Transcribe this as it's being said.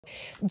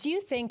Do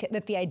you think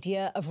that the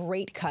idea of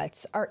rate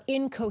cuts are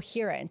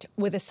incoherent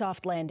with a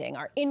soft landing,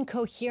 are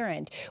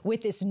incoherent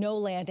with this no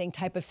landing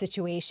type of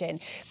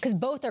situation? Because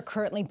both are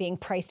currently being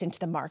priced into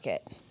the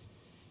market.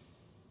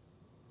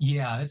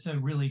 Yeah, it's a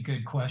really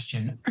good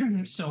question.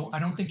 So I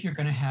don't think you're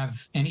going to have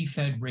any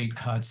Fed rate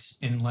cuts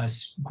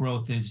unless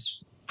growth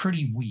is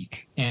pretty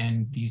weak.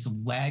 And these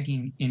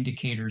lagging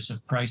indicators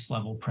of price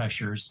level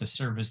pressures, the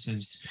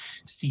services,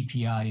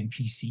 CPI and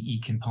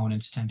PCE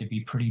components tend to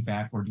be pretty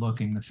backward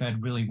looking. The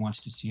Fed really wants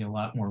to see a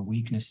lot more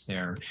weakness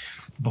there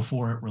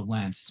before it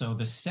relents. So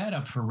the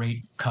setup for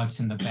rate cuts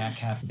in the back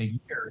half of the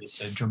year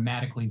is a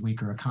dramatically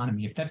weaker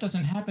economy. If that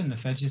doesn't happen, the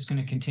Fed's just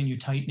going to continue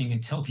tightening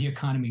until the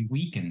economy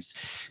weakens.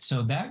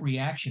 So that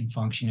reaction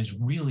function is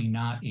really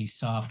not a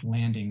soft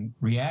landing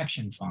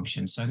reaction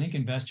function. So I think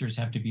investors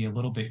have to be a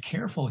little bit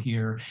careful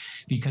here,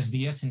 because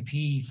the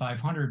S&P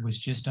 500 was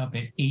just up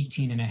at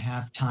 18 and a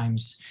half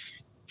times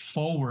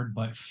forward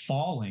but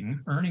falling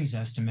earnings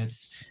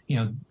estimates.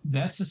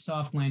 That's a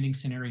soft landing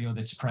scenario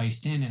that's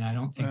priced in, and I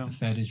don't think the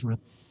Fed is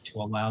really to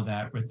allow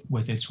that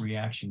with its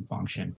reaction function.